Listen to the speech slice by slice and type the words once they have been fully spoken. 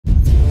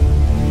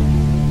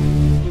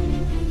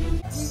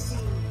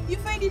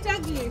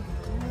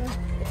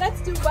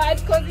bad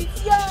because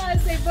it's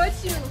yours. I bought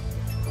you.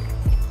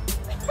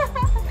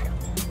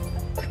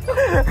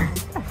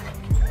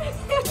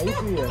 Are you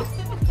serious?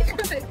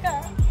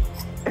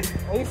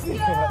 Are you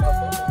serious?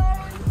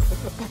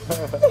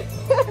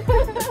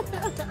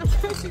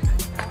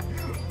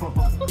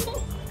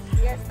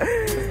 Yes.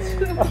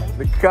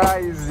 The car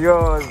is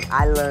yours,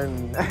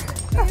 Alan.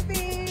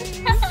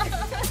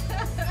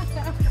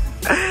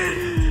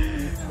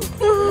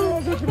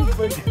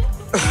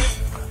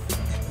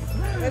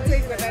 That's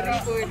like when I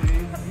record.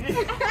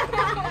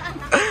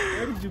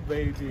 Why did you buy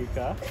it to your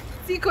car?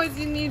 See, because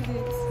you need it.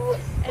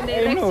 And I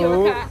I like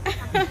know. your car.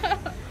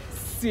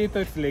 See, I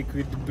thought like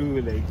we'd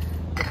do like.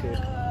 Okay.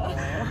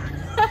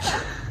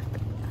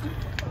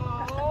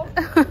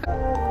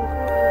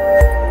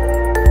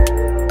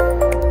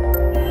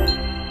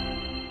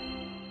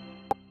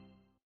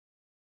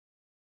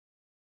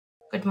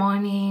 Good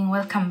morning,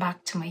 welcome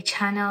back to my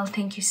channel.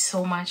 Thank you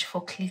so much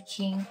for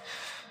clicking.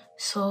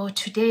 So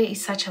today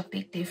is such a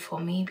big day for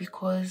me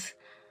because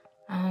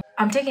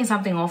I'm taking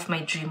something off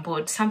my dream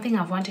board, something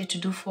I've wanted to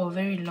do for a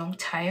very long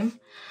time.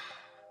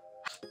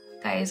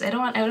 Guys, I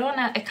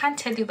can't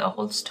tell you the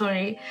whole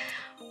story,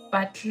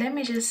 but let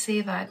me just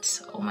say that,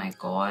 oh my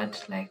god,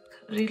 like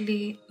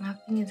really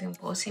nothing is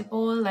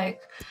impossible. Like,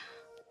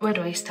 where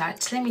do I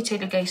start? Let me tell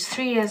you guys,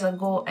 3 years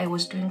ago I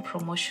was doing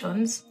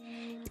promotions.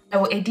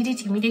 I did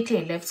it immediately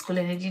I left school,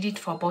 and I did it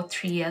for about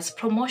 3 years.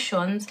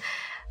 Promotions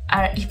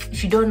are,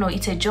 if you don't know,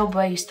 it's a job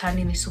where you stand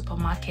in a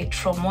supermarket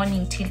from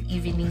morning till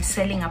evening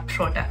selling a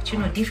product, you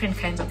know, different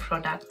kinds of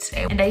products.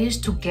 And I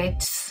used to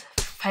get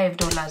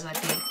 $5 a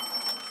day.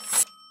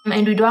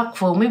 And we'd work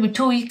for maybe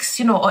 2 weeks,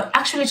 you know, or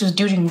actually it was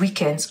during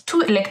weekends.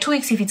 2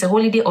 weeks if it's a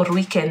holiday, or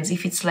weekends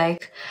if it's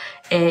like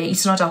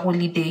it's not a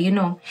holiday, you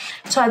know.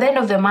 So at the end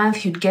of the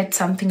month you'd get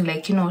something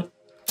like, you know,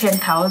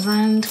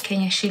 10,000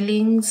 Kenya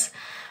shillings.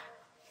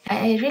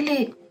 I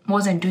really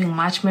wasn't doing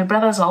much. My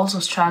brothers were also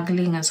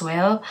struggling as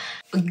well.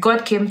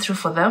 God came through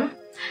for them,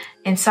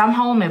 and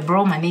somehow my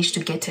bro managed to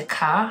get a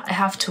car. I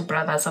have 2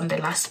 brothers, I'm the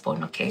last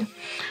born, okay?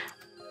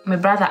 My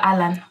brother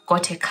Alan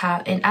got a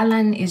car, and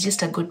Alan is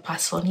just a good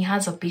person. He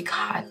has a big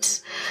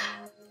heart.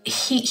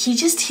 He's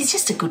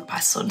just a good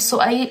person. So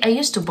I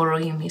used to borrow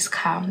him his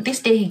car. This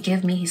day he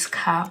gave me his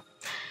car,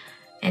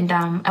 and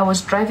I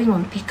was driving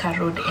on Pika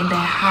Road, and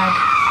I had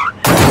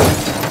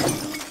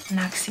an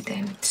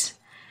accident.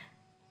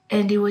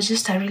 And it was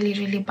just a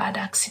really bad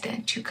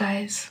accident, you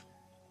guys.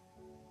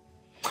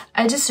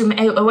 I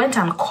went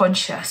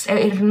unconscious.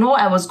 I know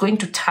I was going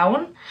to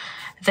town.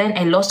 Then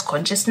I lost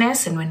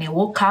consciousness, and when I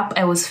woke up,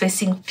 I was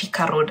facing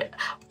Pika Road.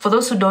 For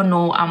those who don't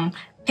know,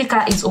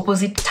 Pika is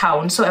opposite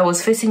town, so I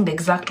was facing the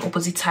exact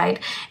opposite side,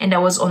 and I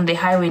was on the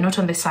highway, not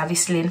on the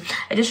service lane.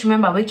 I just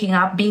remember waking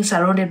up, being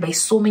surrounded by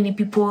so many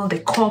people. The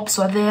cops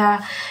were there,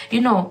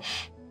 you know.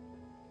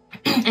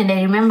 And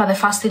I remember the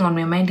first thing on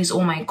my mind is,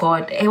 oh my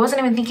god. I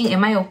wasn't even thinking,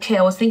 am I okay?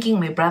 I was thinking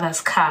my brother's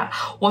car.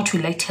 What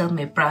will I tell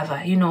my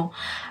brother? You know,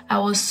 I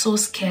was so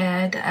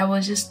scared. I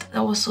was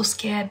so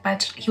scared.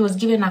 But he was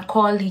given a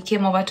call. He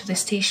came over to the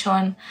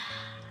station.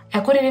 I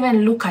couldn't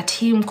even look at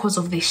him because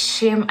of the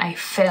shame I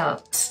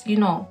felt, you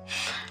know.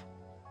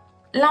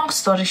 Long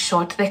story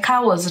short, the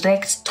car was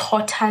wrecked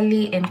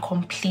totally and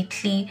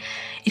completely.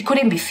 It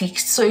couldn't be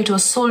fixed, so it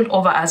was sold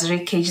over as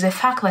wreckage. The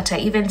fact that I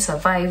even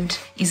survived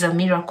is a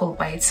miracle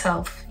by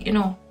itself, you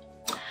know.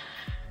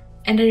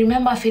 And I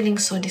remember feeling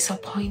so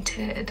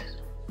disappointed.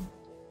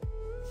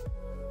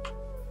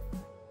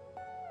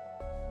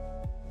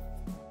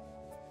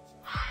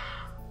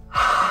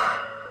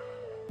 I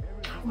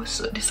was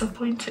so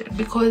disappointed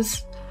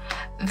because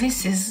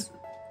this is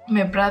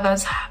my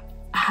brother's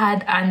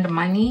hard-earned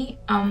money.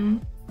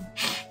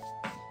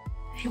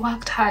 He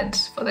worked hard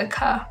for the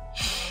car,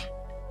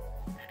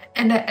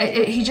 and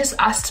he just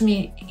asked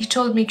me. He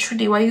told me,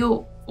 Trudy, why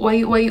you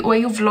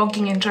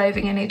vlogging and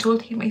driving? And I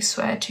told him, I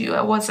swear to you,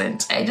 I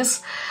wasn't.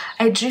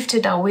 I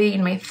drifted away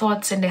in my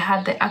thoughts, and I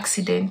had the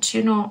accident,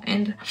 you know.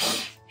 And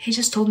he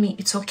just told me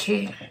it's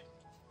okay.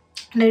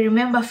 And I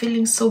remember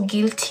feeling so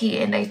guilty,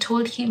 and I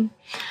told him,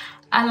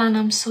 Alan,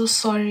 I'm so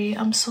sorry.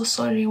 I'm so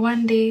sorry.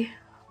 One day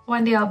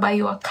I'll buy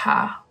you a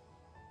car.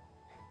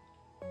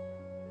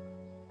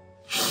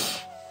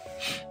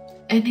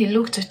 And he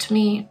looked at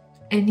me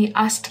and he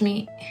asked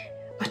me,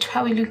 but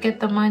how will you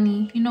get the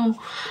money? You know,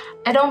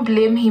 I don't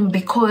blame him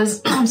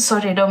because, I'm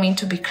sorry, I don't mean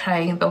to be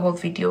crying the whole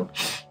video.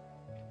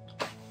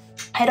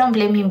 I don't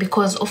blame him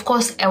because, of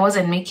course, I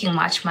wasn't making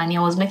much money.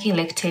 I was making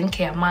like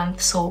 10K a month.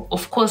 So,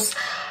 of course,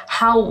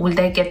 how would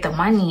I get the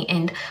money?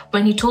 And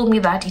when he told me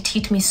that, it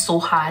hit me so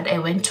hard. I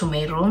went to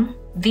my room,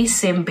 this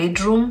same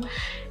bedroom,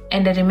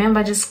 and I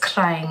remember just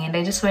crying. And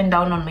I just went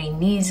down on my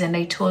knees and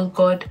I told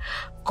God,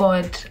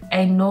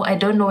 I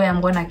don't know where I'm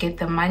gonna get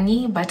the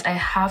money, but I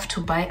have to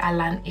buy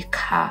Alan a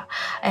car.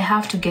 I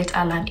have to get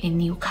Alan a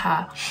new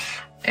car.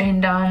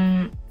 And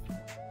I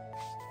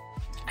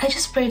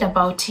just prayed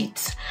about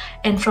it,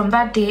 and from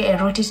that day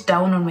I wrote it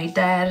down on my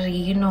diary.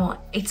 You know,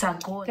 it's a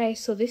goal. Guys,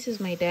 so this is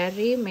my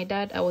diary. My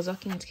dad, I was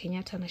working at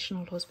Kenyatta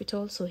National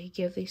Hospital, so he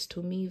gave this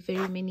to me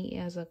very many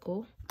years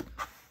ago.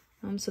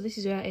 So this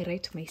is where I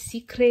write my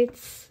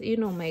secrets, you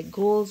know, my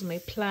goals, my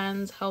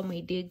plans, how my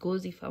day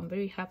goes, if I'm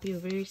very happy or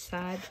very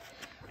sad.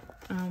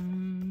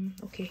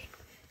 Okay,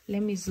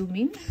 let me zoom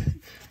in.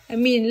 I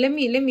mean, let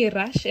me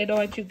rush. I don't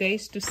want you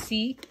guys to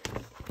see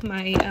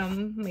my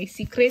my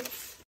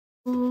secrets.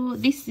 So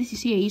this you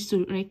see, I used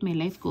to write my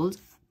life goals.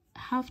 I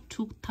have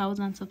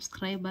 2,000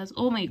 subscribers.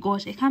 Oh my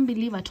gosh, I can't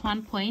believe at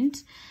one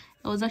point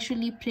I was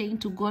actually praying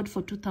to God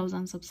for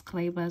 2,000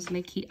 subscribers.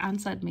 Like, he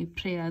answered my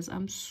prayers.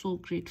 I'm so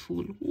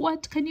grateful.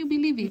 What? Can you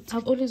believe it?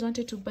 I've always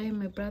wanted to buy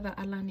my brother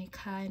Alan a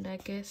car, and I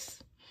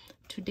guess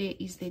today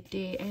is the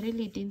day. I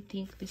really didn't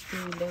think this day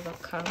will ever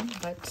come,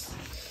 but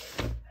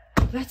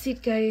that's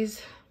it,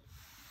 guys.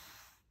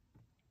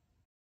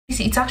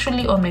 It's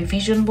actually on my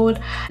vision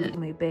board in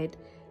my bed.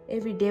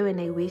 Every day when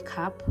I wake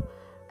up,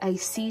 I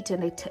see it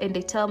and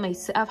I tell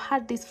myself, I've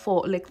had this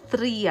for like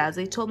 3 years.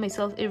 I told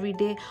myself every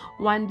day,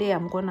 one day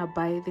I'm gonna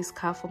buy this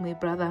car for my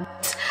brother.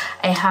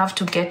 I have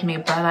to get my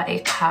brother a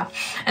car.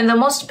 And the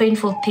most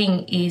painful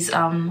thing is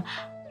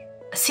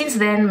since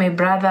then, my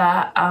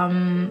brother,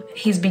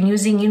 he's been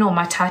using, you know,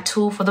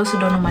 matatu. For those who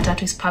don't know,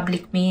 matatu is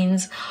public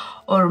means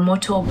or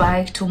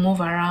motorbike to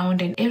move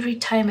around, and every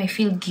time I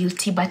feel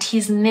guilty, but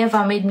he's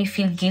never made me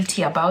feel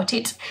guilty about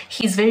it.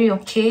 He's very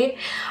okay,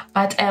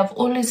 but I have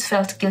always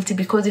felt guilty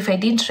because if I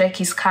didn't wreck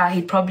his car,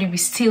 he'd probably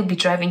still be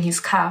driving his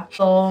car.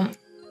 So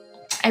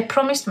I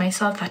promised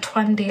myself that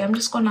one day I'm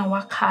just gonna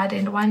work hard,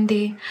 and one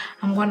day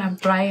I'm gonna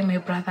buy my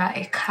brother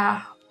a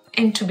car.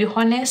 And to be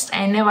honest,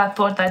 I never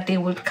thought that day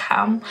would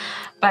come,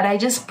 but I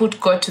just put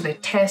God to the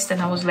test,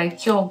 and I was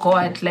like, yo,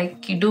 God,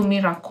 like, you do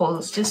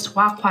miracles, just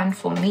work one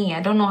for me.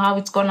 I don't know how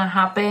it's gonna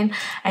happen.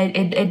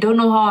 I don't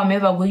know how I'm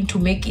ever going to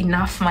make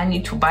enough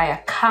money to buy a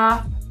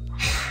car,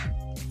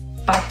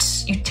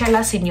 but you tell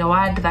us in your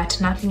word that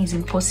nothing is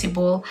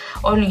impossible.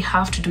 All you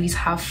have to do is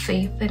have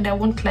faith, and I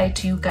won't lie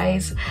to you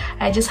guys,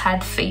 I just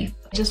had faith.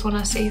 I just want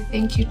to say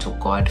thank you to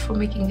God for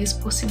making this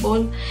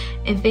possible,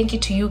 and thank you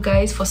to you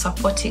guys for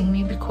supporting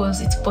me,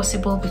 because it's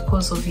possible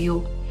because of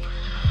you.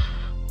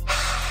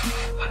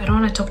 I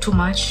don't want to talk too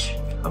much.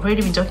 I've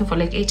already been talking for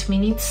like 8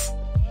 minutes,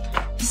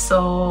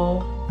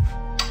 so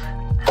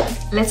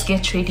let's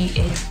get ready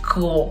and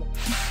go.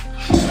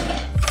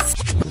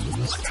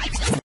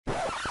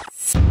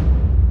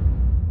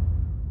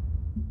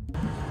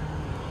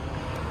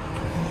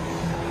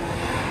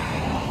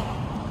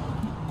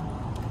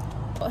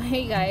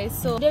 Hey guys,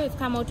 so today we've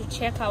come out to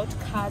check out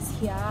cars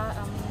here.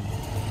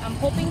 I'm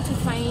hoping to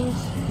find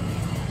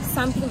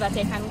something that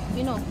I can,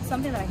 you know,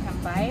 something that I can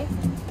buy,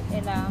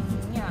 and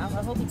yeah,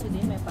 I hope it's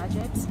within my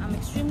budget. I'm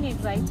extremely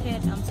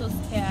excited. I'm so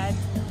scared.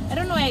 I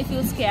don't know why I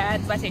feel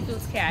scared, but I feel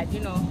scared, you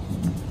know.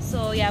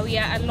 So yeah, we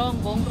are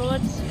along Gong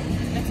Road.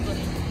 Let's go.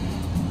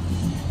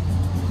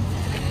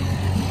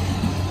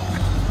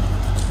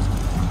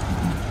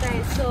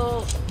 Guys,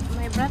 so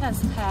my brother's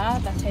car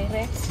that I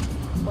wrecked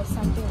was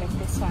something like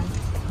this one.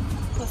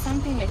 So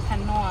something like a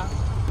Noah.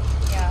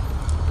 Yeah,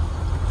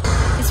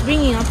 it's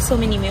bringing up so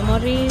many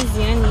memories,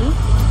 yani.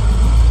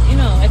 You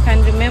know, I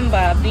can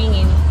remember being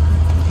in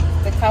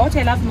the car. What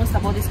I love most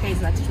about this car is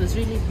that it was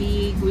really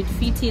big. We'd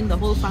fit in the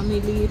whole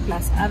family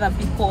plus other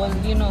people,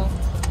 you know.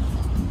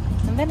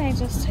 And then I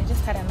just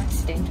had an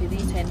accident with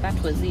it, and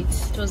that was it.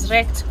 It was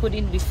wrecked,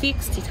 couldn't be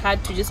fixed. It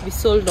had to just be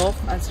sold off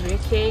as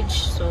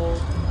wreckage. So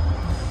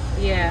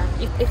yeah,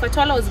 if at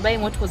all I was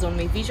buying what was on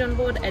my vision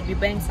board, I'd be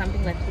buying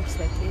something that looks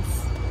like this.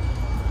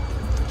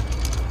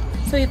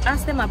 So we've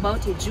asked them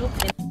about a juke.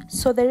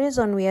 So the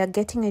reason we are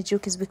getting a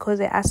juke is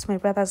because I asked my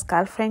brother's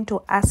girlfriend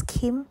to ask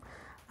him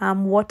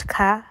what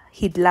car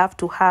he'd love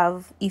to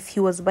have. If he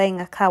was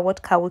buying a car,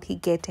 what car would he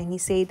get? And he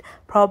said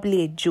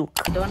probably a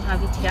juke. We don't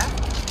have it here,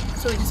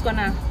 so we're just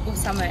gonna go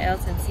somewhere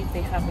else and see if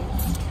they have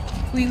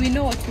it. We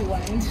know what we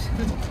want.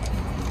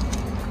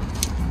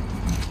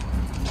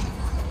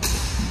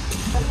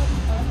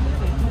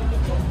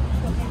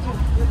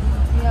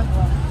 We have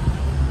one.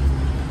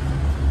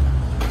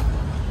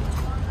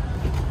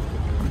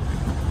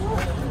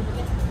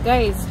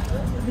 Guys,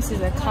 this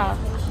is a car.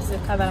 This is a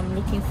car that I'm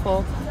looking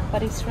for,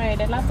 but it's red.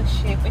 I love the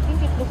shape. I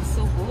think it looks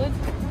so good.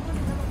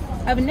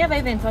 I've never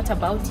even thought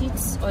about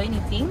it or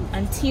anything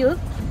until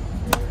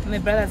my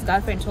brother's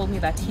girlfriend told me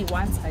that he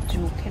wants a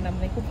juke, and I'm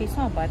like, okay, it's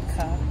not a bad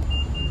car.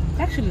 It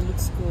actually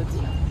looks good.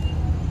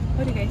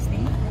 What do you guys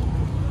think?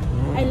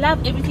 I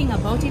love everything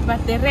about it,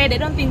 but the red, I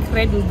don't think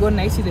red will go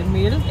nice with a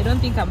male. I don't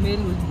think a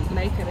male would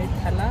like a red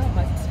color,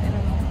 but I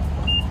don't know.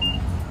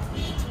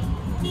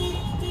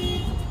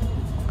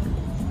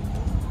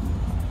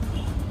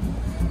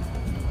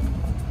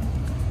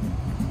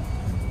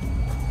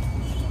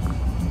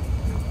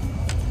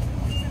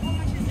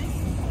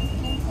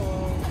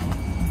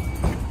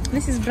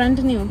 This is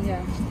brand new.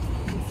 Yeah.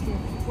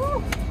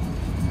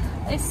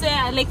 It's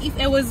like if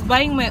I was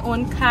buying my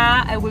own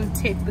car, I will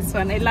take this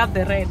one. I love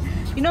the red.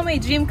 You know, my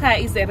dream car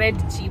is a red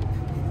Jeep,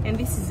 and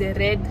this is a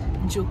red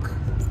juke.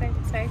 It's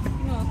like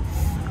you know.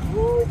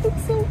 Oh, it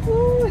looks so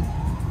good.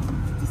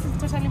 This is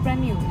totally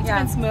brand new. It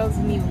even smells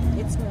new.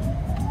 It smells.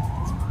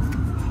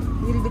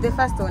 You'll be the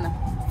first owner.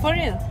 For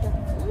real?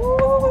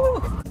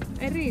 Yeah.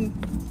 Erin.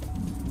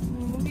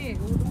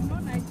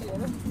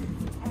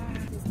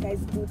 This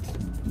guy's good.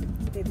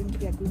 They think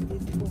we are doing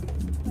this before.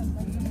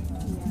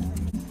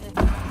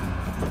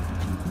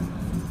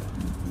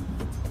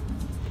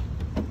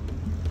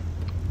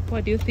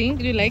 What do you think?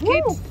 Do you like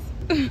it?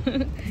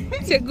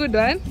 It's a good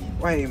one.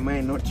 Why am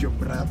I not your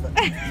brother?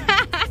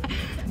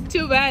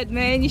 Too bad,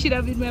 man. You should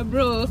have been my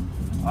bro.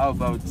 How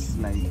about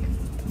like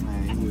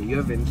you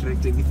haven't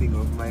tracked anything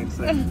of mine,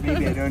 so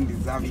maybe I don't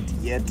deserve it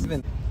yet.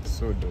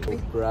 So the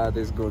brother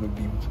is gonna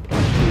be. I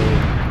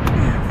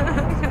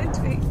can't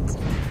wait.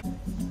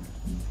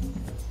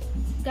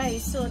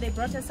 Guys, so they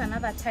brought us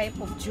another type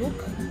of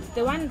juke.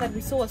 The one that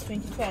we saw was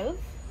 2012.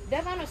 The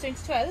other one was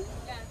 2012.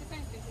 Yeah,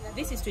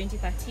 This is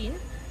 2013.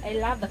 I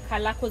love the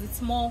color because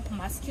it's more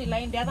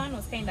masculine. The other one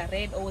was kind of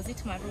red, or was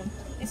it maroon?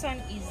 This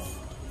one is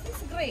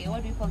it's gray.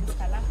 What do you call this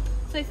color?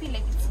 So I feel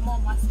like it's more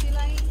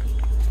masculine.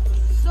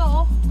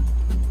 So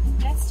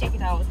let's check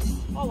it out.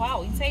 Oh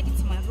wow, inside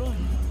it's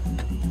maroon.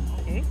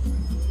 Okay.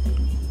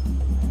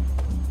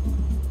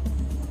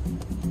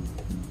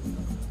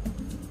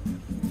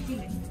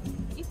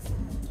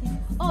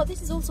 Oh,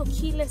 this is also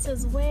keyless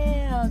as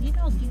well. You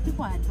know,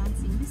 people are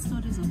advancing. These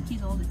stories of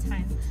keys all the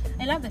time.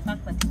 I love the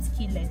fact that it's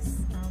keyless.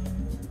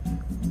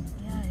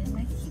 Yeah, I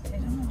like it. I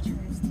don't know what you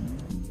guys think.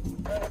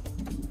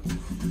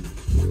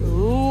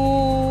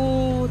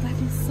 Oh, that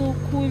is so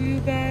cool, you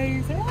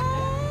guys.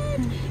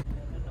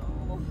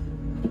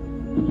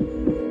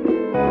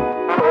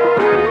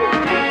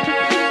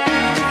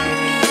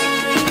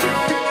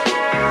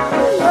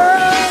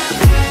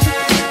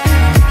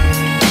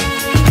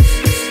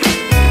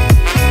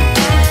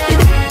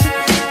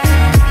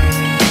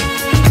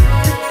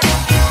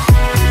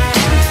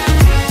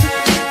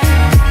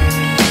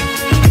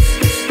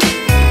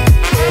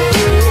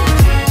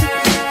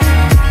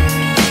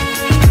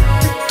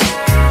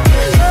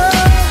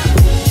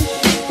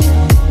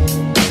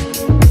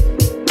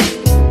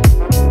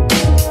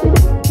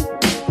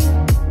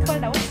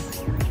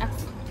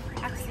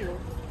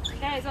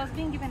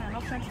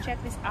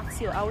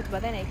 Out,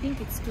 but then I think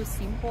it's too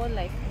simple.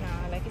 Like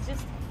nah, like it's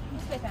just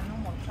like a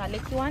normal car.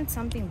 Like you want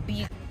something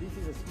big. This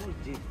is a small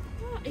Jeep.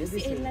 Oh, I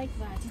see. I like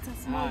that. It's a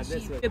small that's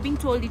Jeep. You're being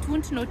told it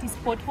won't notice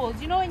potholes.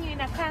 You know, when you're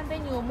in a car and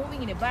then you're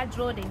moving in a bad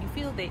road and you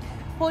feel the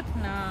pot.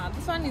 Nah,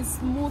 this one is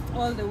smooth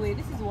all the way.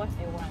 This is what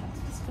I want.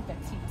 Just look at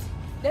it.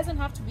 It doesn't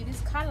have to be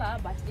this color,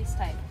 but this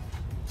type.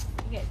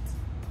 You get.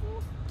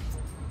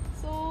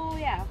 So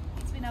yeah,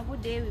 it's been a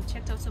good day. We've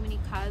checked out so many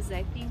cars.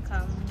 I think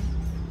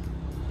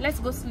let's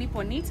go sleep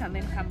on it and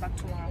then come back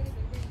tomorrow.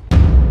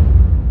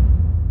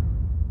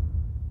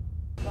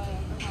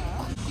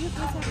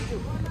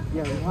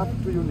 Yeah, we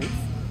have 2 units.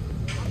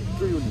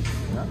 2 units,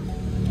 yeah?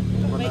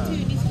 By 2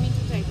 units, we need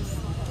 2 types.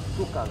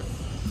 2 cars.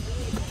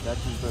 That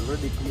is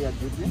already clear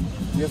duty.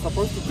 We are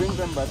supposed to bring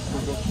them, but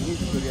because of this,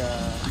 we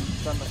are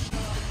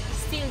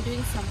still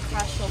doing some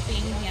car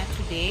shopping here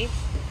today.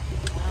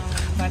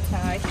 But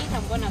I think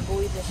I'm gonna go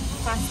with the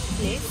first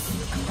place.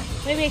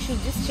 Maybe I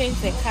should just change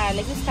the car.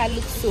 Like this car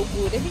looks so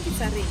good. I think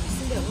it's a range.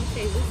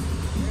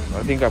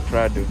 I think a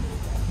Prado.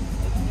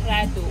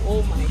 Prado.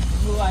 Oh my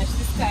gosh,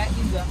 this car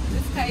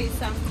is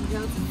something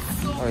else.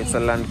 It's so it's a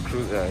Land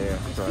Cruiser, yeah.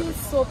 It feels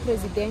so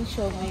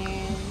presidential,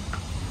 man.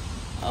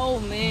 Oh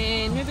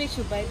man, maybe I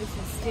should buy this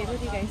instead. What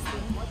do you guys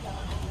think?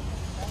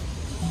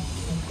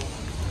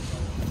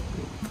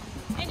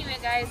 Anyway,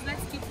 guys,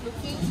 let's keep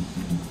looking.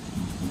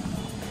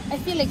 I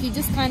feel like you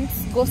just can't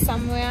go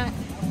somewhere,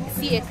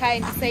 see a car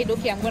and decide,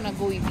 okay, I'm gonna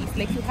go with this.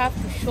 Like you have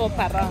to shop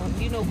around,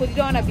 you know, because you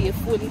don't want to be a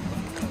fool.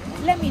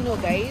 Let me know,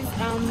 guys.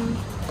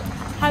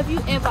 Have you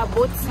ever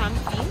bought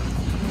something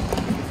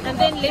and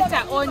then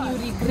later on you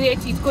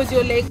regret it because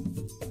you're like,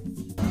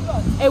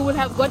 I would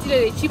have got it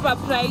at a cheaper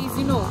price,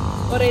 you know,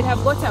 or I'd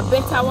have got a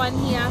better one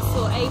here.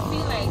 So I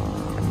feel like,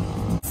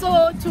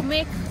 so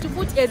to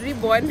put a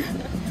ribbon,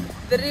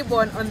 the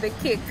ribbon on the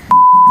cake,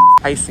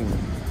 Icing.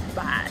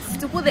 but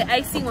to put the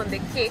icing on the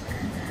cake,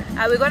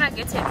 we're gonna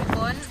get a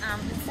ribbon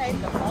inside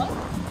the mall,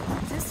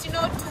 just, you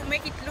know, to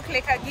make it look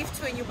like a gift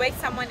when you buy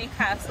someone a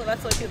car. So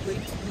that's what we're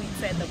going to do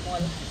inside the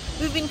mall.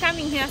 We've been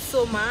coming here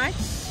so much.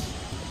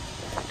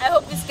 I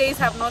hope these guys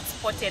have not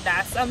spotted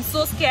us. I'm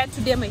so scared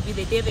today might be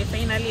the day they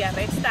finally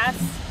arrest us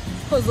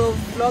because of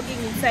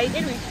vlogging inside.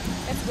 Anyway,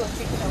 let's go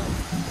check it out.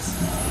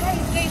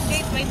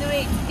 Guys, by the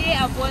way, today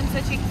I've worn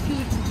such a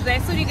cute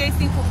dress. What do you guys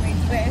think of my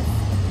dress?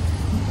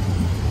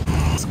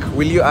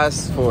 Will you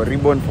ask for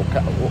ribbon for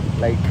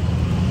like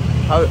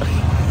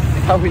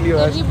how will you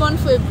ask? A ribbon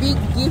for a big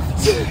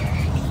gift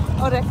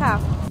or a car?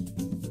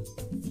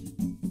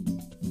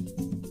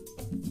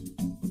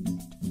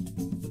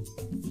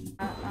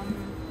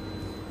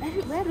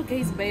 Where do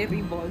guys buy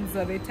ribbons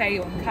or they tie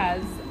on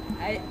cars?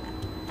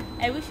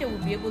 I wish I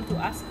would be able to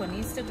ask on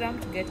Instagram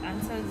to get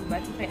answers,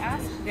 but if I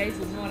ask, guys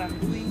will know what I'm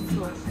doing.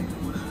 So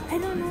I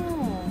don't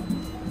know.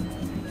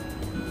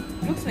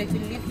 Looks like we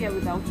live here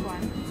without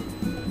one.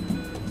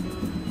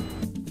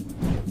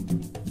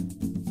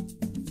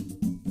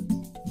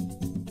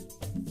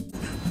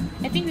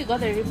 I think we got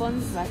the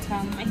ribbons, but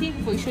I think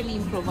we usually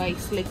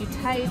improvise. Like you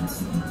tie it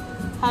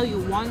how you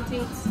want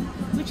it.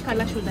 Which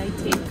color should I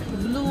take?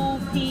 Blue,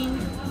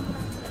 pink,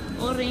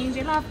 orange.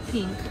 I love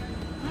pink.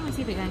 Let me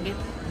see if I can get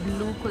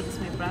blue because it's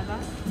my brother.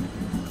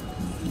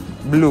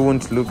 Blue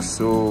won't look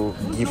so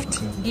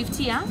gifty.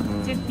 Gifty, yeah?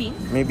 Take pink.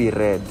 Maybe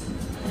red.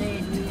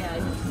 Red, yeah.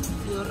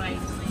 You're right.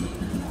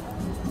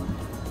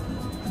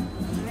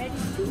 Red.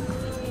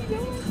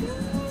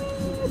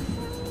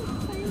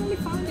 Finally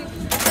found it.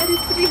 That is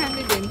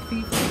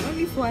 350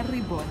 only for a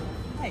ribbon.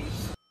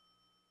 Nice.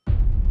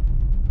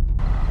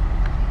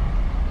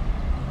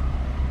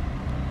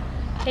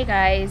 Hey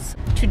guys,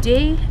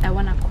 today I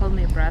want to call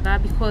my brother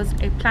because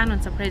I plan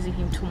on surprising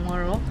him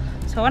tomorrow.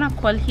 So I want to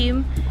call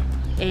him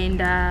and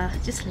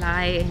just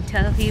lie and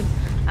tell him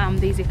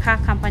there's a car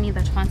company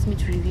that wants me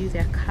to review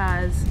their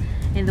cars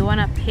and they want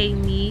to pay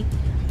me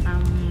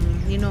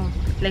you know,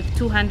 like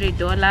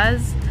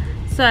 $200.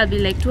 So I'll be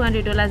like,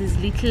 $200 is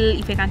little.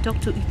 If I can talk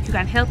to, if you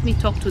can help me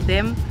talk to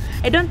them.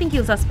 I don't think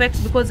he'll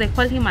suspect because I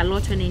call him a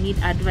lot when I need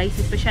advice,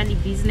 especially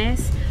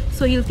business.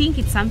 So he'll think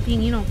it's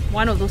something, you know,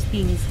 one of those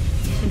things.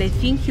 And I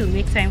think he'll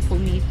make time for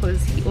me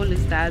because he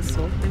always does.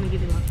 So let me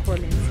give him a call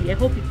and see. I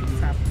hope he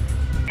picks up.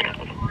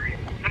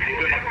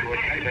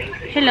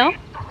 Hello?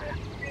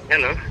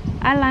 Hello.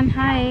 Alan,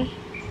 hi.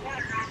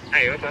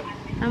 Hi, what's up?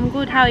 I'm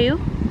good. How are you?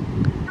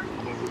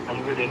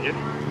 I'm good, and you?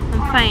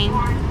 I'm fine.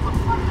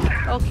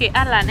 Okay,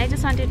 Alan, I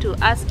just wanted to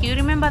ask you.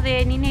 Remember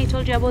the Nina I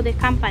told you about the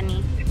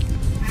company?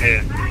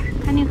 Yeah.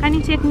 Can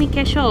you take me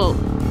casual?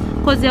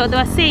 Because they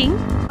were saying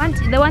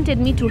they wanted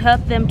me to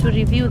help them to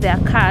review their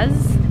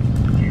cars.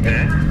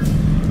 Yeah.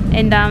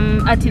 And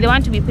they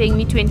want to be paying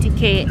me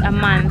 20k a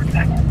month.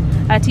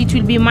 It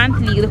will be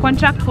monthly. The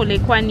contract for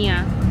like 1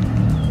 year.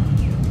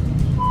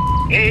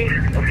 Hey,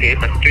 okay,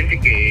 but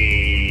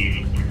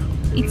 20k.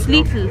 It's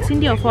little. It's in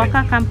the for a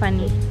car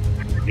company.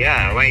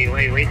 Yeah, why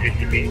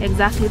 20k?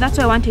 Exactly. That's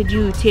why I wanted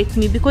you to take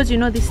me because you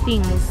know these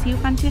things. You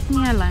can take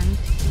me, Alan.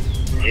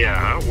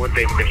 Yeah, what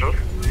time special?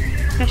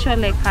 Special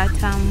like at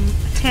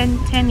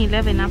 10,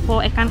 11 up.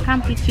 Or I can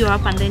come pick you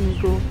up and then we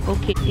go.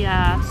 Okay.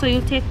 Yeah. So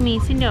you'll take me,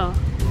 Cindy? No.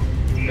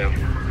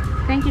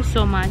 Thank you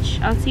so much.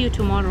 I'll see you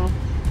tomorrow.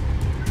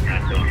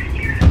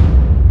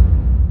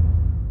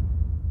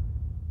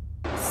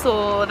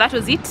 So that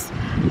was it.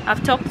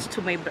 I've talked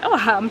to my brother. Oh,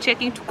 I'm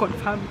checking to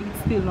confirm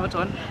it's still not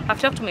on. I've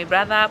talked to my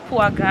brother.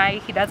 Poor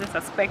guy, he doesn't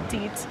suspect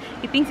it.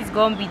 He thinks it's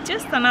gonna be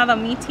just another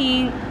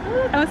meeting.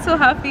 I'm so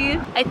happy.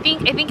 I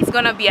think it's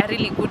gonna be a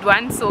really good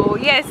one. So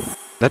yes,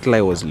 That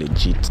lie was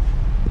legit.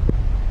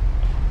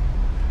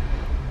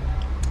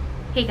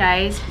 hey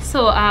guys,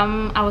 so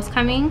I was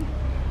coming,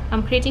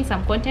 I'm creating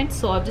some content,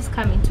 so I've just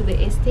come into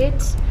the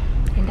estate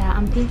and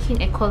I'm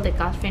thinking I call the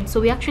girlfriend.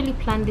 So we actually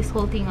planned this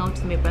whole thing out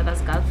with my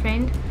brother's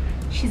girlfriend.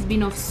 She's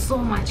been of so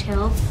much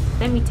help.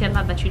 Let me tell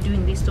her that you're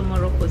doing this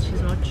tomorrow because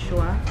she's not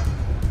sure.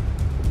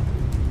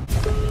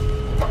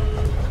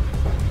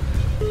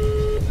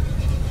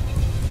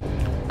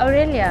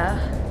 Aurelia.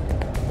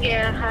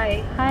 Yeah,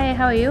 hi. Hi,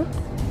 how are you?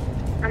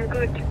 I'm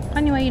good.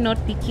 Funny, why you not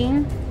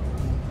picking?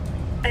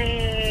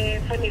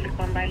 Funny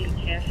nilikuwa mbali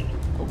kiasi.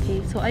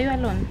 Okay, so are you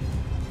alone?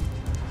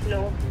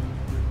 No.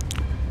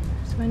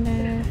 So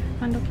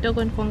ando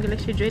kidogo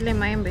nikuongeleshe juu ile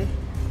maembe.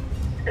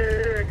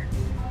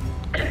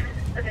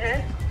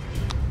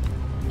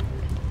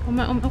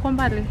 Uko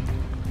mbali?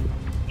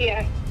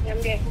 Yeah,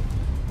 niambie.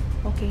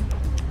 Okay,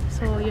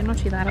 so you're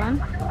not with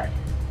Alan?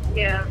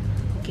 Yeah.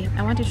 Okay,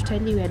 I wanted to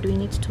tell you we are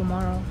doing it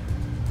tomorrow.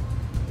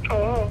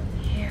 Oh.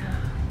 Yeah.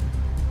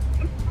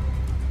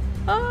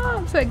 Oh,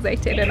 I'm so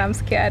excited and I'm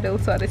scared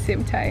also at the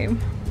same time.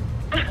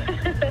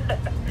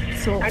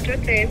 So At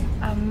what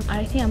time?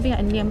 I think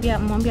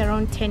I'm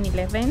around 10,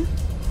 11.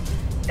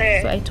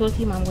 So I told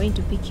him I'm going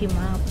to pick him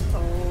up.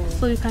 Oh.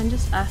 So you can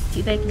just ask,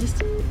 like,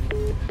 just.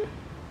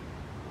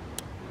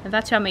 And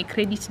that's why my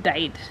credit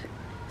died.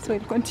 So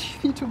it'll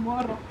continue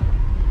tomorrow.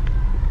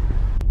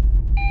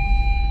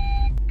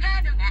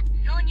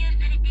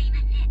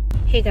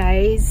 Hey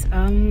guys,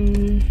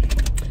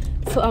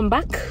 so I'm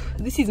back.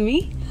 This is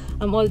me.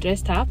 I'm all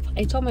dressed up.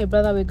 I told my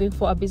brother we're going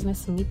for a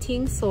business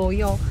meeting. So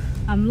yo,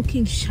 I'm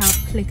looking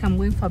sharp like I'm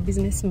going for a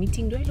business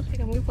meeting. Do I look like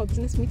I'm going for a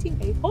business meeting?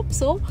 I hope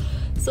so.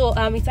 So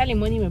it's early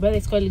morning. My brother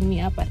is calling me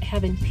up, but I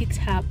haven't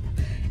picked up.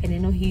 And I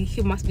know he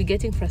must be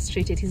getting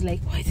frustrated. He's like,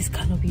 why is this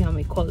guy not being on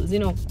my calls? You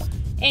know.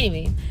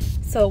 Anyway,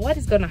 so what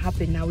is gonna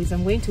happen now is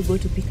I'm going to go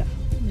to pick up.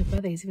 My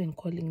brother is even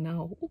calling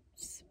now.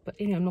 Oops. But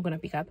anyway, I'm not gonna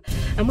pick up.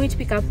 I'm going to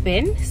pick up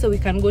Ben so we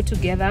can go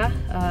together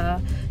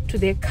to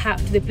the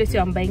place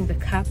where I'm buying the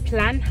car,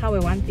 plan how I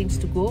want things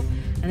to go,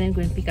 and then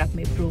go and pick up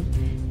my bro.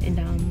 And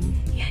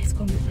yeah, it's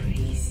gonna be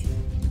crazy.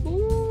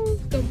 Ooh,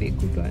 it's gonna be a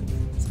good one.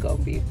 It's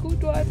gonna be a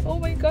good one. Oh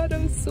my god,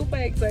 I'm super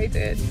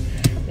excited.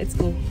 Let's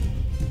go.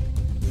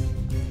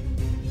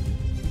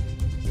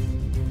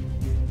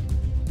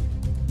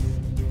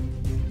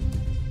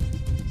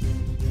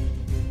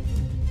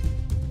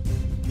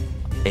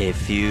 A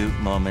few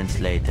moments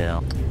later.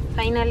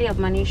 Finally, I've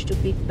managed to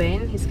pick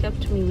Ben. He's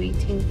kept me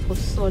waiting for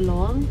so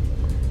long,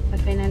 but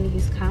finally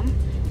he's come.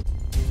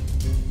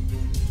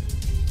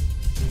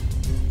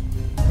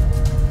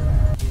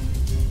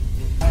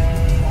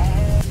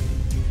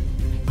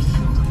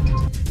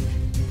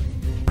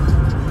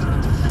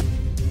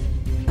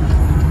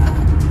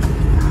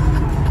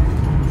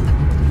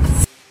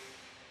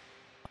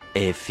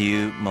 A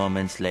few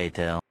moments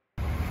later.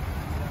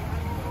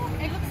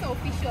 I look so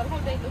official. How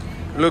do I look?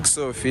 Look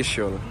so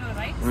official. I know,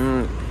 right?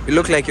 You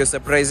look like you're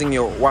surprising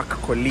your work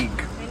colleague,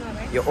 I know,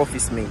 right? your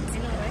office mate. I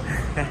know,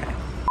 right?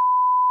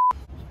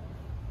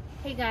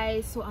 Hey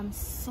guys, so I'm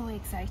so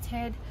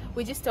excited.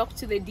 We just talked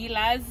to the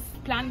dealers,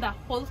 planned the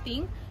whole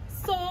thing.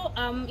 So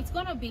it's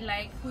gonna be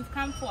like we've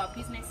come for a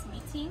business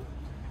meeting.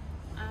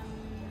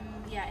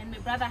 Yeah, and my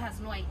brother has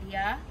no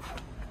idea.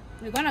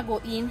 We're gonna go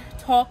in,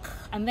 talk,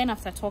 and then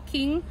after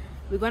talking,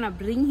 we're gonna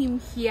bring him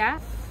here.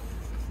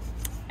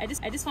 I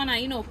just wanna,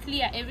 you know,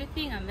 clear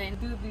everything and then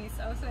do this.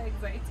 I'm so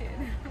excited.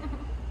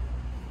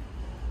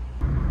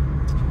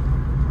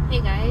 Hey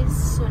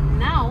guys, so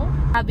now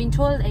I've been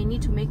told I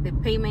need to make the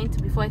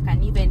payment before I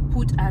can even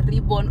put a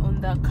ribbon on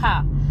the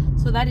car.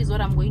 So that is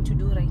what I'm going to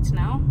do right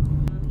now.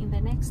 In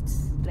the next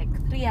like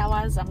 3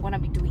 hours, I'm gonna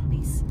be doing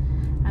this.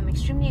 I'm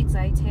extremely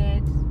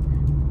excited.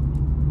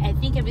 I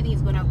think everything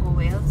is gonna go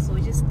well, so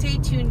just stay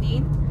tuned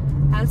in.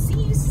 I'll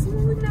see you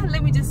soon.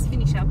 Let me just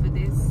finish up with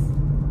this.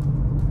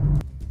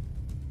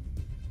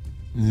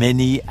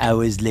 Many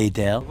hours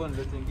later.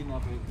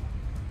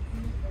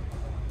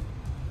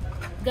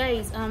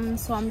 Guys,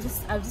 so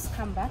I've just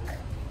come back.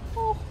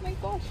 Oh my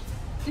gosh,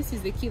 this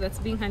is the key that's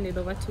being handed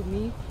over to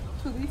me,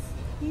 to this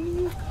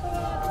new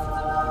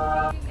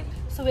car.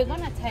 So we're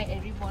gonna tie a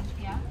ribbon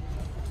here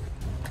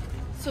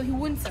so he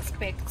won't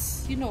suspect,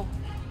 you know,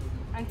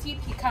 until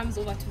he comes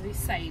over to this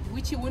side,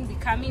 which he won't be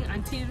coming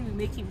until we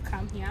make him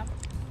come here.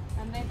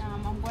 And then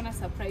I'm gonna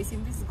surprise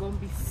him. This is gonna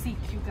be sick,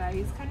 you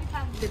guys. Can you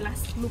have the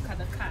last look at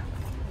the car?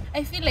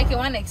 I feel like I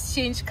want to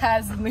exchange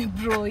cars with my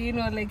bro, you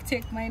know, like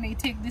take mine, I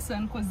take this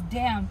one, because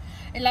damn,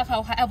 I love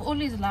how high. I've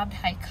always loved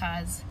high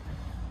cars.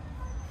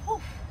 Whew,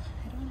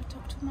 I don't want to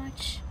talk too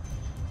much.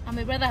 And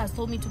my brother has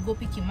told me to go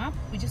pick him up.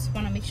 We just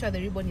want to make sure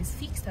the ribbon is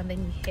fixed and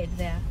then we head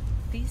there.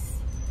 This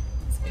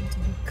is going to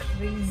be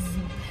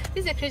crazy.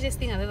 This is the craziest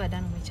thing I've ever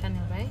done on my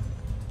channel, right?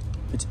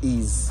 It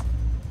is.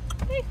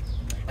 Hey,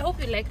 I hope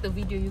you like the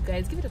video, you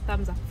guys. Give it a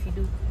thumbs up if you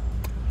do.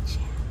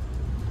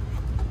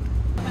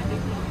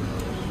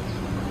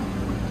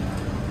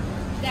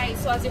 Guys,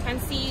 so as you can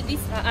see, this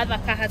other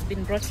car has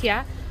been brought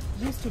here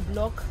used to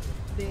block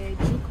the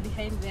juke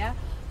behind there,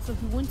 so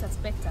he won't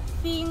suspect a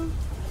thing.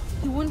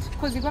 He won't,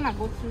 because you're gonna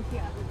go through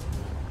here.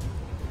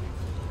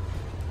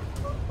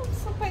 Oh, I'm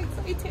super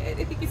excited.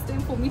 I think it's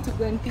time for me to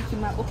go and pick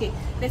him up. Okay,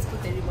 let's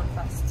put the ribbon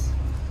first.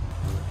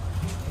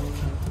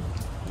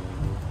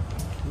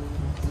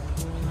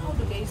 How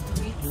do guys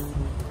do it?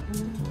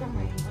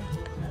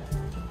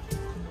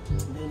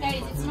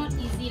 Guys, it's not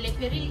easy. Like,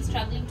 we're really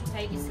struggling to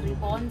tie these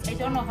ribbons. I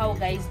don't know how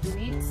guys do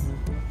it.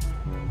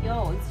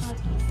 Yo, it's not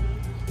easy.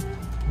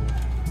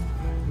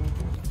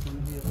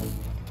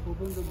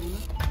 Open the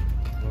bonnet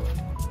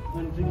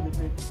and bring the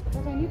paper.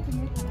 But I need to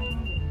make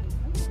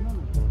another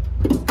one.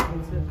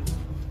 Insert it.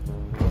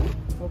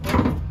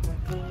 Open.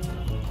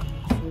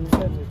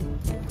 Insert it.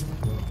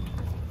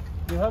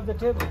 You have the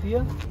tape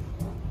here?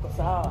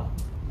 Sawa.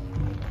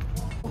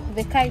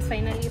 The car is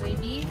finally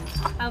ready.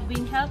 I've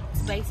been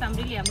helped by some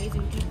really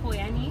amazing people,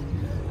 Yani.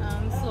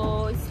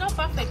 So it's not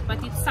perfect,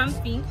 but it's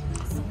something.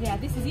 So yeah,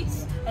 this is it.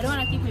 I don't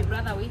want to keep my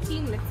brother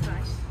waiting. Let's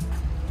rush.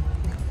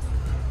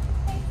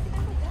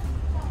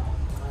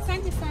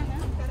 Asante sana.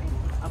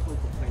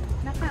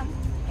 Nakam.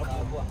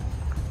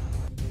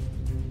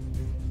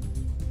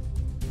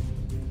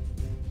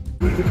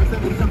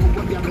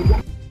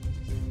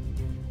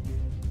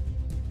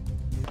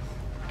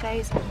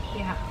 Guys, I'm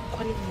here. I'm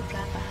calling my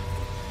brother.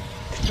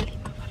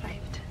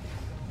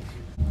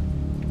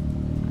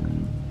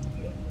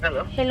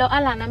 Hello. Hello,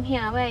 Alan. I'm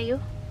here. Where are you?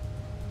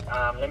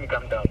 Let me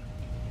come down.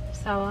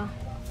 Sawa.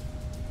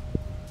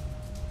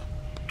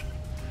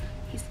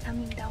 He's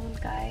coming down,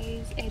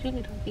 guys. I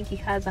really don't think he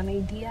has an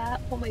idea.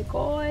 Oh my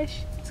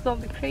gosh, it's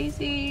gonna be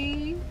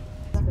crazy.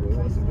 No,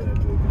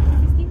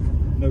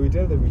 we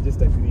tell them we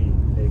just agree.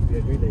 Like we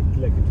agree,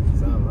 like it with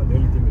some. The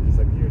only thing we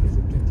disagree on is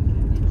the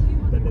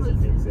 20K. That doesn't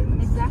make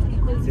sense. Exactly,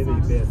 because Either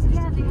you pay us 60K.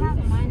 yeah, they have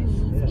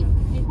money. Yeah. If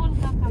the whole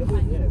car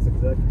company. Yes,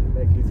 exactly.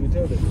 Like if you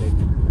tell them,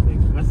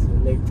 like us,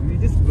 like we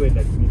just go and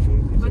agree to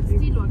it. But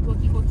still, what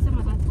talking about some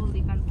of that's all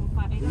they can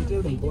offer. I We don't tell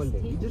know them, if call they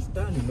them. You just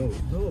stand, no,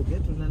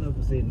 get to learn how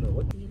to say no.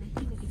 What?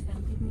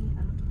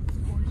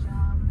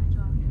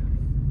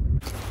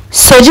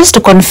 So just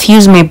to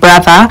confuse my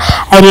brother,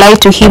 I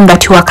lied to him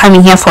that we were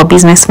coming here for a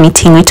business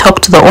meeting. We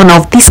talked to the owner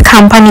of this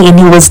company and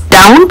he was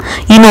down.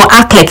 You know,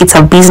 act like it's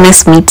a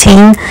business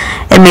meeting.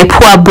 And my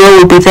poor bro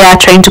will be there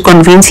trying to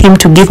convince him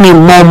to give me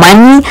more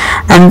money.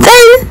 And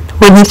then,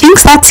 when he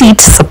thinks that's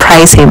it,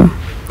 surprise him.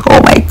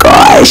 Oh my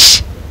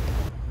gosh.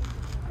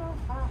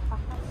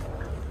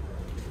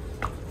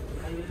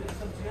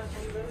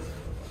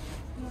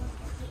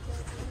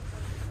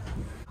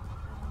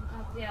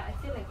 Yeah, I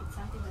feel like it's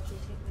something that will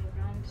take my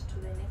brand to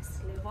the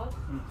next level.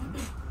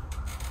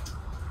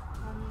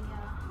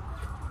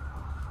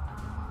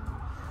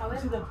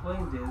 See, the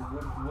point is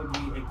what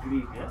we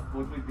agreed, yeah,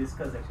 what we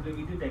discussed. Actually,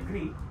 we did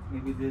agree.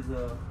 Maybe there's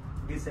a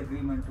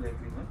disagreement to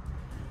agreement.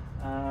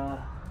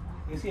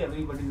 You see,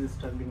 everybody is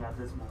struggling at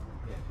this moment.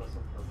 Because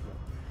of problem.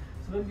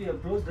 So when we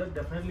approached that,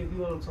 definitely we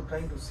were also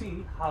trying to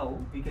see how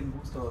we can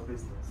boost our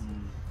business.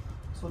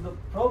 So the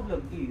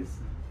problem is,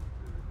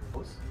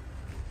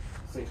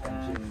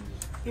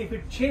 if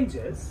it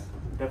changes,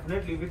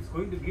 definitely if it's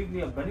going to give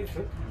me a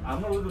benefit,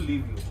 I'm not going to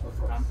leave you.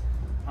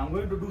 I'm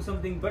going to do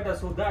something better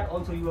so that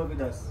also you are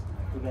with us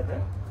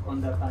together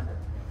on that panel.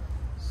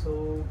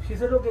 So she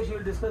said, okay, she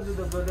will discuss with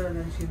the brother and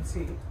then she'll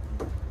see.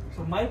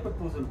 So my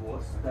proposal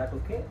was that,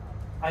 okay,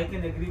 I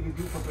can agree with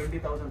you for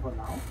 20,000 for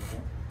now.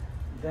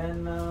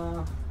 Then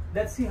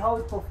let's see how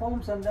it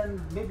performs, and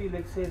then maybe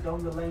like say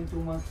down the line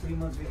 2 months, 3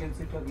 months, we can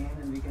sit again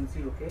and we can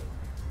see, okay,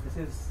 this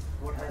is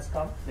what has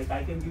come. Like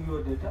I can give you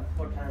a data,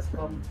 what has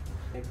come.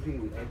 I agree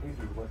with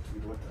what she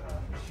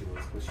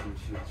was, because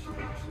she's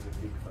a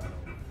big fan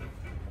of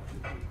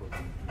what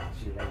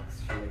she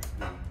likes doing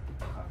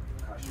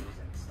cashews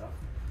and stuff.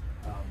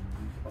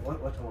 But what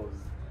I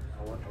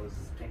was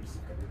trying to see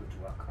if I can be able to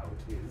work out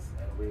is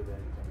a way where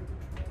you can be able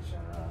to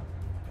measure,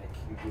 like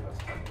you give us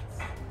targets,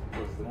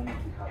 because the moment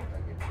we have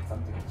targets, it's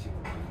something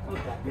achievable.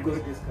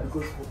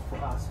 Because for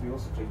us, we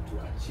also try to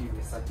achieve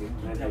a certain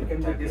That can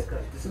be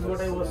discussed. This is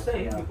what I was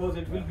saying, because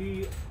it will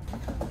be.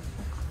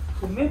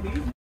 So maybe.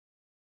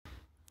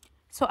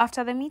 So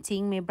after the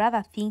meeting, my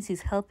brother thinks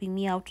he's helping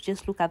me out to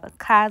just look at the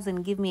cars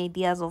and give me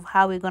ideas of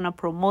how we're going to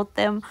promote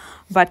them.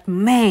 But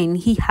man,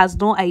 he has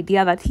no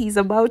idea that he's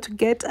about to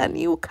get a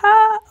new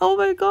car. Oh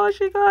my gosh,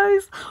 you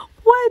guys.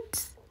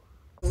 What?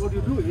 What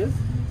you do is,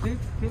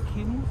 take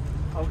him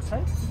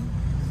outside,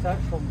 start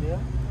from there,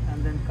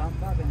 and then come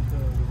back and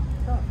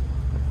start.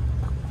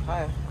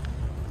 Hi. I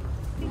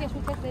think I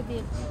should take the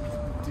bit.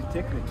 to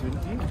take the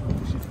 20 to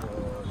push it for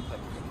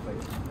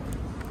 35.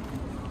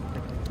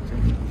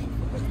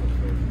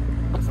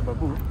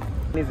 Sababu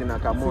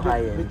zinakaa more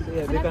high end.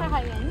 Yeah, they can,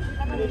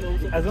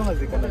 as long as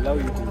they can allow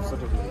you to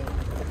sort of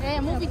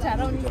move it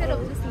around instead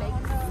of just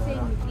like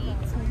staying with it.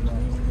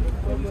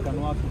 you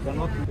can walk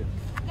with it.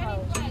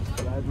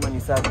 Money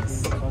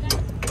service.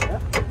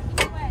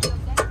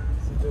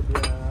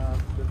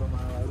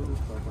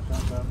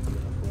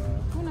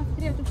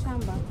 Unafikiria tu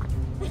shamba.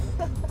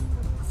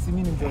 Si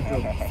mimi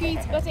mtoto. See,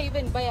 it's better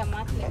even buy a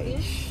mat like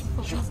this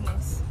for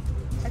business.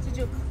 That's a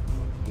joke.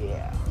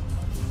 Yeah.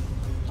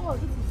 Oh,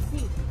 this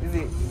is sick.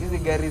 Hizi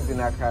gari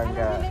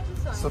zinakanga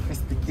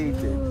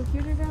sophisticated. Ooh,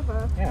 you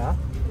remember? Yeah,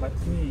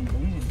 but me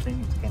usually think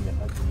it's kind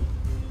of ugly.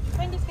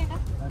 Find this kind of.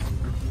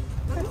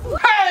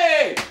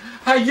 Hey!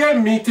 I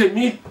am me.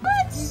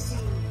 What?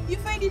 You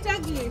find it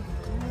ugly?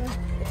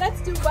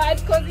 That's too bad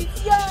because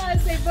it's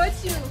yours. I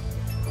bought you.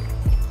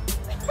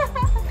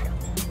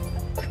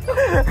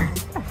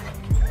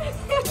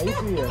 Are you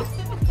serious?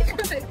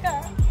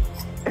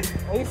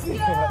 Are you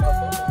serious?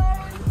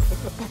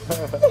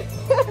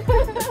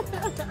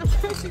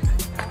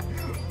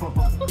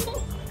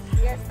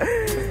 Yes.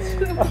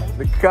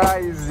 The car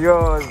is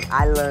yours,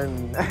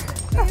 Alan.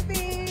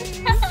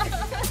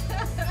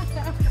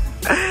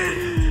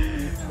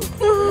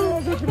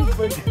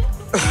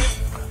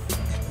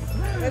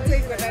 That's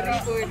like what I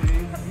record.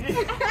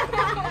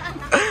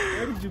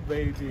 Why did you buy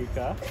it a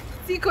car?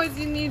 See, because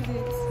you need it.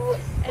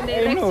 And I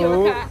like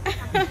your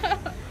car.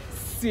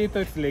 See, I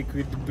thought like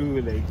we'd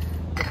do like,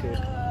 okay.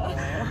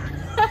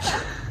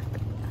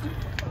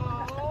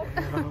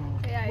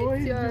 Yeah,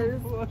 it's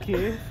yours.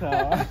 Okay, so.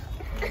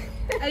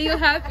 Are you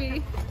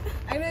happy?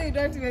 I know you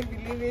don't even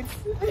believe it.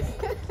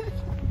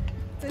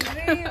 It's a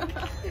dream.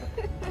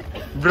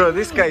 Bro,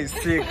 this guy is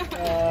sick.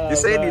 You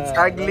said it's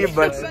ugly,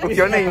 but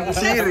ukiona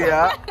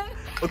interior,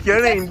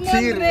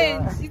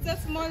 It's a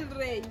small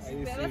range.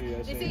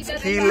 They say it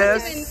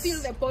doesn't even fill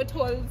the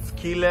potholes.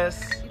 Keyless.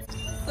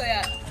 So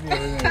yeah.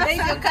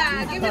 There's your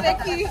car. Give me the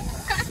key.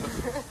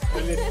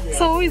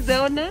 So who is the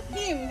owner?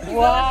 Him.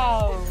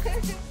 Wow.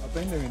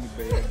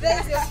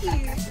 There's your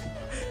key.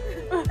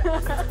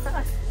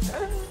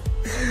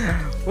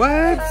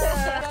 What?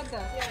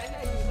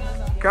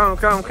 Come.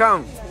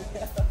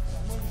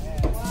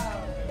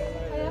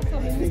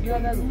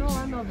 There's no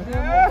one of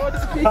them.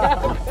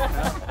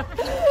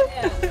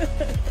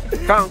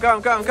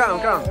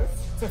 Come.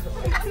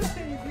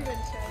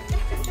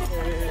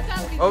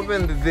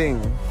 Open the thing.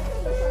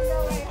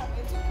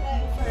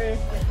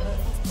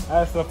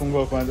 Sasa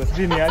fungua kwanza.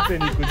 Sijui niache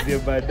nikuzie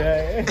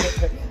baadaye.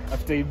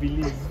 After I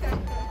believe.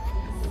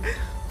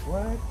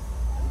 What?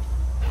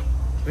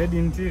 Red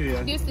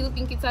interior. Do you still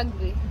think it's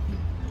ugly?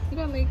 You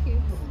don't like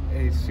it.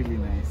 Hey, it's really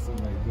nice. Oh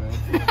my god.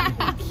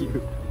 Thank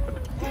you.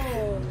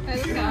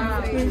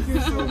 Thank you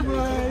so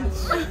much.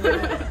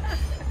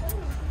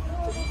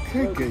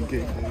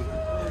 Okay.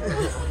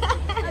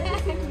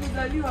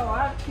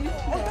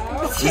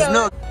 He's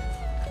not.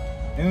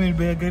 I mean,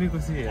 buy a gari ko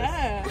serious.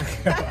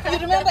 You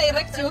remember I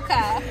wrecked your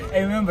car? I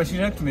remember she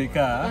wrecked my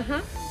car.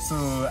 So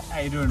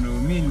I don't know.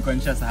 Me nilikuwa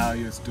nishasahau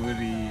your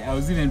story. I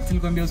was even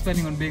still I was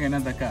planning on buying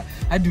another car.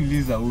 Hadi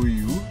uliza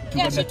huyu.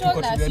 Yeah, she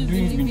told us we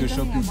doing window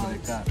shopping for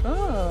about. the car.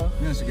 Oh.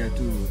 Mimi nasikia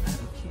tu.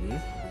 Okay.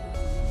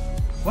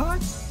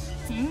 What?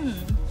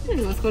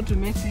 It was going to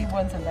make me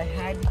once and I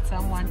had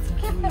someone to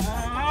do it.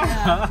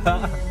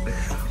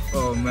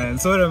 Oh man,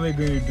 so what am I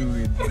going to do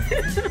with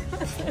this?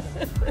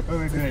 What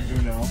am I going to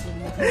do now?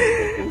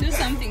 Do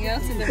something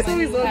else in the money. So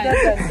is older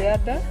than the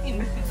other?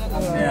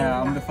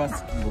 Yeah, I'm the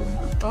first born.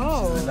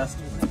 Oh. She's the last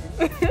one.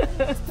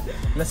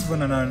 Last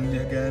born on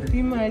your gari.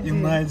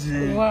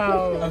 Imagine.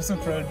 Wow. I'm so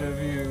proud of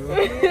you.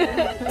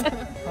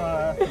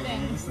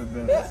 This is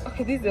the best.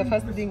 Okay, this is the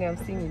first thing I'm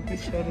seeing in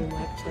this showroom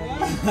actually.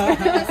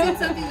 Have you seen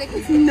something like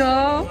this?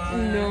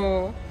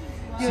 No.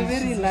 You're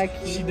very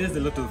lucky. She does a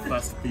lot of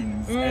fast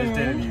things, I'll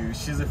tell you.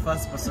 She's the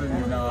first person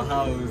in our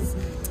house.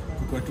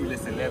 We all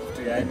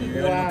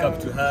look up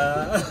to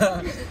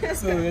her.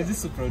 So we're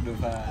just so proud of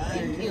her.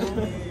 Thank you.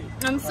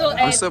 I'm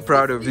so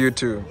proud of you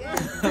too.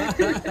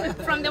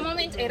 From the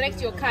moment I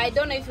wrecked your car, I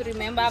don't know if you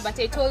remember, but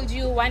I told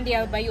you one day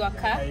I'll buy you a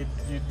car. You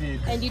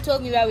did. And you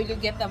told me where will you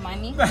get the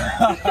money?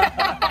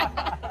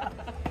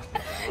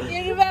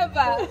 You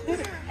remember?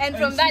 And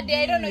from that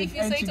day, I don't know if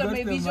you saw it on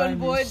my vision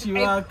board. She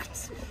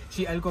worked.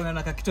 She alikuwa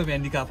na kitu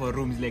ameandika for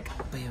rooms like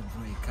buy a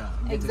car.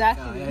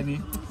 Exactly.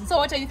 So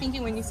what are you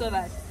thinking when you saw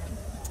that?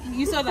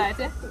 You saw that,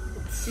 eh?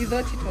 You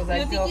thought it was a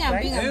You're joke, thinking I'm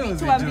right? being a bit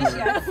too ambitious. I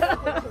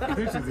thought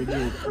it was a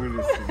joke,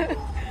 honestly.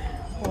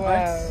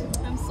 Wow.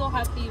 I'm so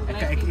happy you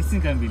like I it.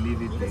 still can't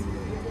believe it, baby.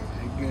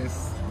 I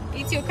guess.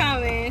 It's your car,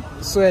 man.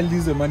 So I'll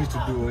use the money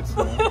to do what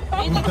now?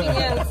 Anything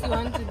else you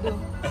want to do?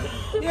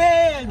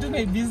 Yeah, I'll do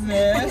my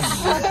business.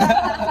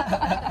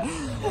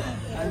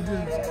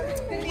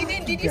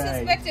 Did you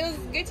suspect I was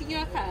getting you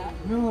a car?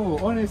 No,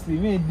 honestly,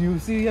 you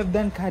see, we have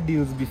done car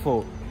deals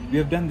before. We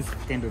have done this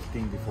kind of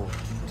thing before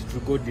to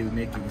go deal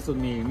making. So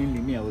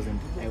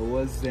I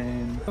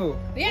wasn't. Oh.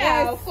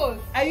 Yeah, Yes. of course.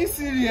 Are you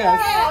serious?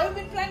 Yeah, I've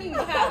been planning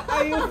with her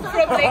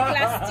from like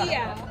last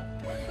year.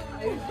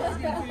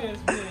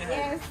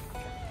 Yes.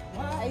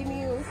 I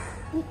knew.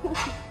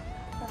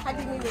 How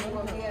did you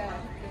know? Yeah.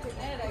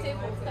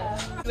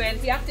 Well,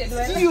 he acted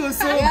well. You were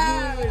so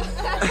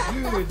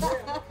good,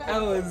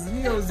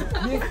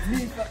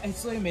 dude. I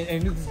saw him and I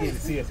knew this guy is a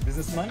serious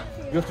businessman.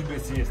 You have to do a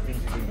serious thing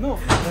to him. No,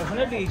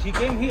 definitely. She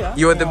came here.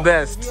 You are the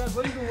best. We are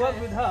going to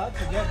work with her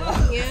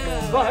together.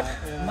 Yeah. But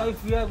now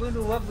if we are going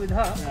to work with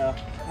her,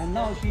 and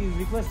now she is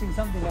requesting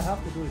something, I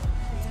have to do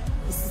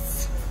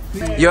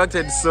it. You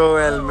acted so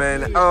well,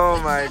 man. Oh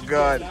my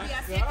god.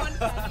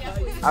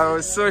 I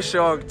was so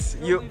shocked.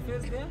 You.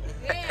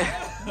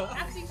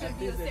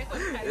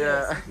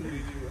 Yeah.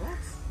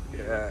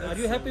 Are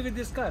you happy with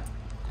this car?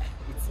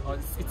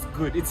 It's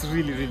good. It's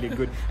really, really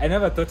good. I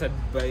never thought I'd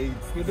buy it.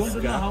 You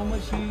don't know how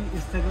much she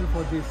is struggling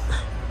for this.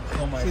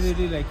 How much? She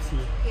really likes you.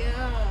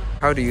 Yeah.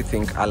 How do you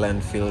think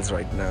Alan feels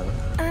right now?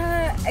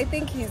 I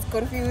think he's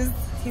confused.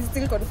 He's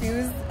still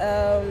confused,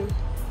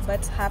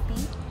 but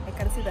happy. I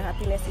can see the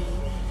happiness in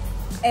him.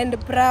 And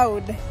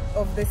proud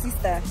of the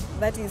sister.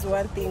 That is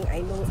one thing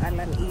I know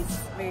Alan is.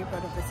 Very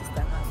proud of the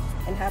sister.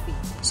 And happy.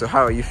 So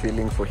how are you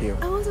feeling for him?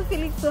 I'm also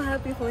feeling so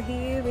happy for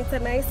him. It's a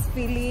nice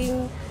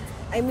feeling.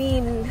 I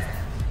mean,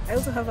 I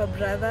also have a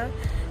brother,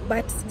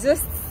 but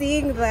just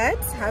seeing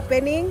that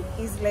happening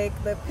is like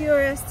the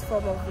purest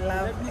form of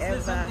love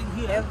ever.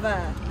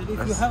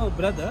 If you have a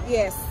brother,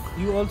 yes,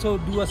 you also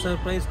do a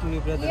surprise to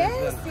your brother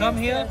as well. Come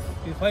here,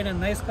 you find a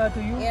nice car to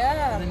you,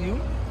 and then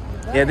you.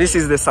 Yeah, this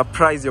is the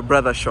surprise your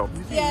brother shop.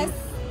 Yes.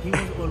 He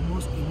was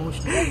almost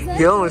emotional. Exactly.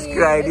 He almost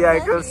cried. Yeah, I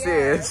can see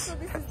it. So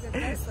this is the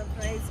best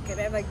surprise you can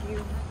ever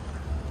give.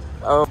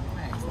 Oh.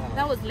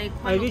 That was like.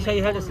 I wish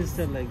I had a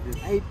sister like this.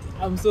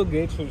 I'm so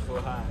grateful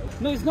for her.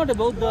 No, it's not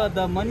about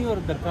the money or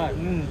the car.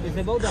 It's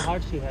about the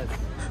heart she has.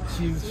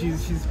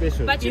 She's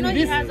special. But you know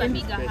he has a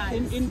bigger heart.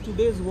 In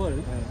today's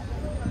world,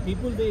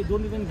 people, they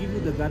don't even give you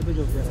the garbage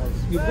of their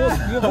house. You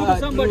go to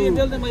somebody and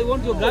tell them, I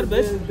want your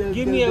garbage,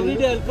 give me every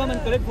day, I'll come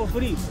and collect for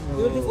free. You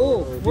will think,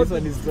 oh, this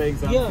one is trying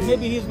something. Yeah,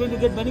 maybe he's going to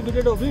get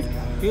benefited of it.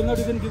 He will not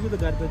even give you the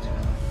garbage.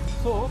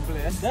 So,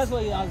 that's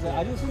why he asked,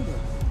 are you single?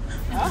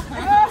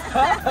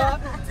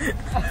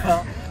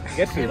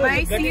 Get it. Am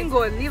I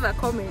single? Leave a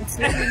comment.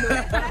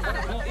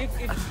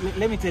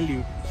 Let me tell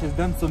you, she's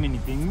done so many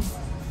things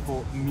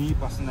for me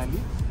personally.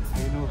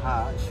 I know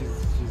her,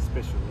 she's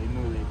special. I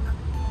know, like.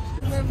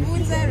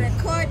 Mabunza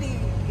recording,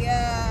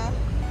 yeah,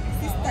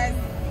 sisters.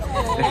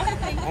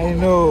 I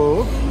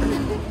know.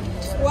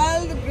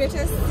 World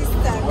greatest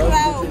sister,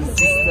 crown.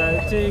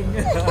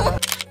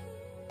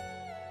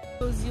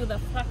 Shows you the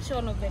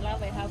fraction of the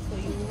love I have for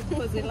you,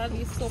 because I love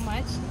you so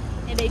much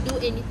and I do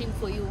anything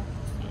for you.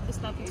 I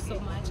just love you so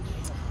much.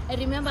 I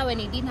remember when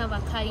I didn't have a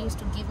car, you used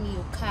to give me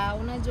your car,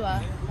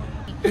 unajua.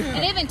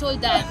 And I even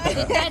told Dad,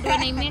 Dad, when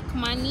I make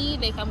money,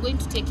 like I'm going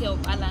to take care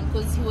of Alan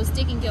because he was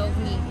taking care of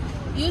me.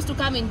 He used to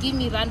come and give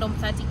me random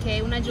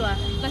 30k, unajua.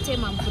 That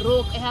time I'm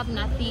broke, I have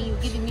nothing,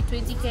 you're giving me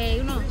 20k,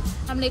 you know.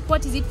 I'm like,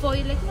 what is it for?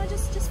 You're like, no,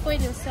 just spoil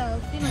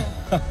yourself, you know.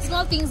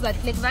 Small things that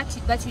like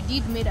that you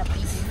did made a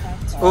big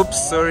impact.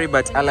 Oops, sorry,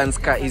 but Alan's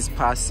car is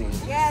passing.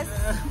 Yes,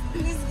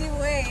 please give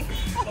way.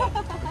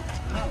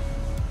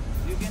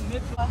 You can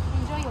make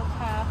Enjoy your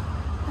car.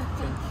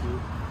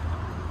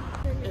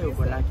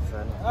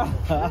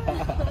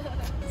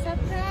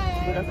 Surprise.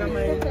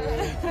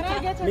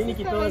 Mimi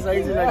nikitoa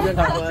saizi najua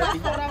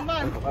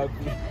niko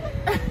wapi.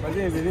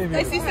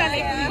 My sister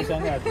like me.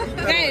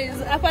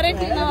 Guys,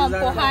 apparently now I'm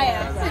for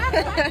hire.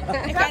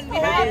 I can be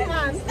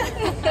hired.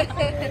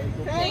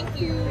 Thank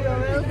you. You're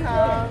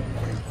welcome.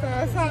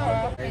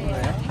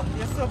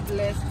 You're so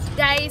blessed.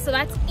 Guys, so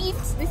that's it.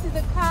 This is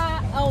the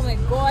car. Oh my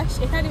gosh,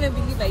 I can't even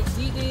believe I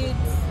did it.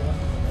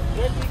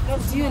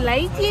 Do you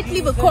like it?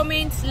 Leave a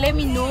comment, let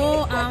me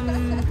know.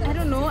 I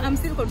don't know, I'm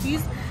still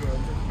confused.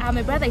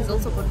 My brother is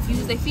also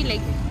confused. I feel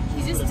like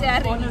he's just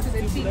staring into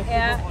the thin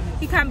air.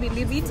 He can't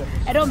believe it.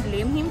 I don't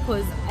blame him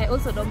because I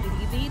also don't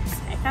believe it.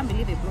 I can't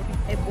believe I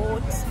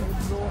bought a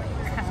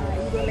car.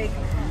 You know, like,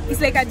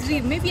 it's like a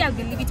dream. Maybe I'll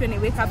believe it when I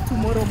wake up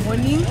tomorrow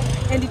morning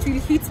and it will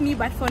hit me,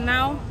 but for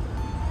now,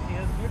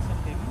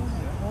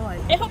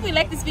 I hope you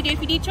liked this video.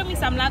 If you did, show me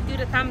some love, give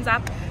it a thumbs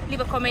up, leave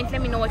a comment,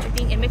 let me know what you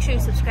think, and make sure you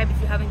subscribe if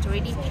you haven't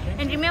already.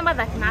 And remember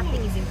that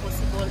nothing is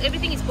impossible.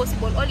 Everything is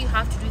possible. All you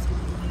have to do is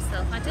believe in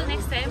yourself. Until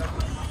next time,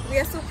 we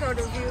are so proud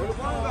of you.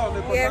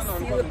 Yes,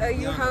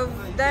 you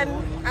have done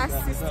us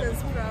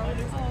sisters proud.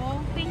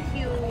 Oh, thank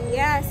you.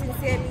 Yeah,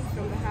 sincerely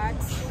from the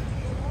heart.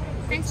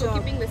 Thanks for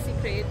keeping the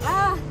secret.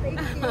 Thank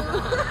you.